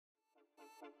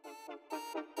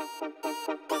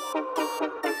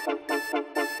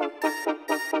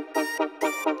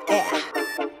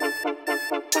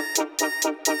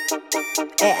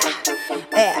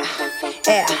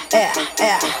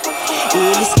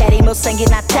Eles querem meu sangue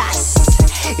na taça,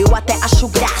 eu até acho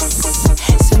graça.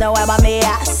 Isso não é uma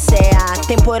ameaça, é a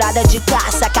temporada de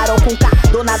caça. Karol, Conka,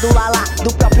 dona do lalá,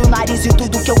 do próprio nariz e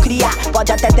tudo que eu criar.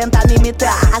 Pode até tentar me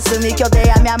imitar, assumir que eu dei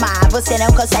a me amar. Você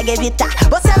não consegue evitar,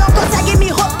 você não consegue me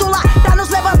rotular. Pra nos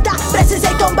levantar,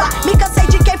 precisei tombar. Me cansei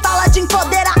de quem fala de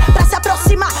empoderar, pra se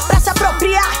aproximar, pra se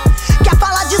apropriar. Quer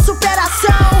falar de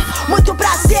superação? Muito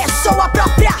prazer, sou a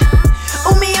própria.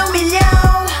 1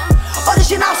 milhão,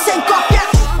 original sem cópia.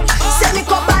 Se me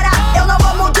comparar, eu não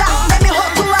vou mudar, nem me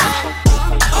rotular.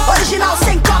 Original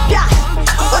sem cópia,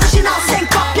 original sem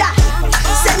cópia.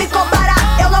 Se me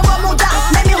comparar, eu não vou mudar,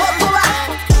 nem me rotular.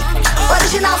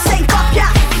 Original sem cópia.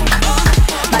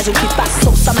 Mais um que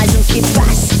passou, só mais um que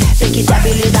passa. Tem que ter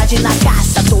habilidade na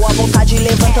caça, tô à vontade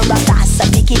levantando a taça.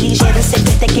 Pique ligeiro,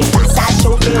 sempre tem quem passa.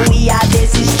 Achou que eu ia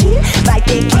desistir, vai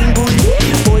ter que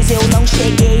engolir, pois eu não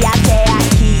cheguei até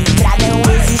aqui pra não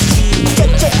existir. Tchê,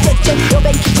 tchê, tchê, tchê.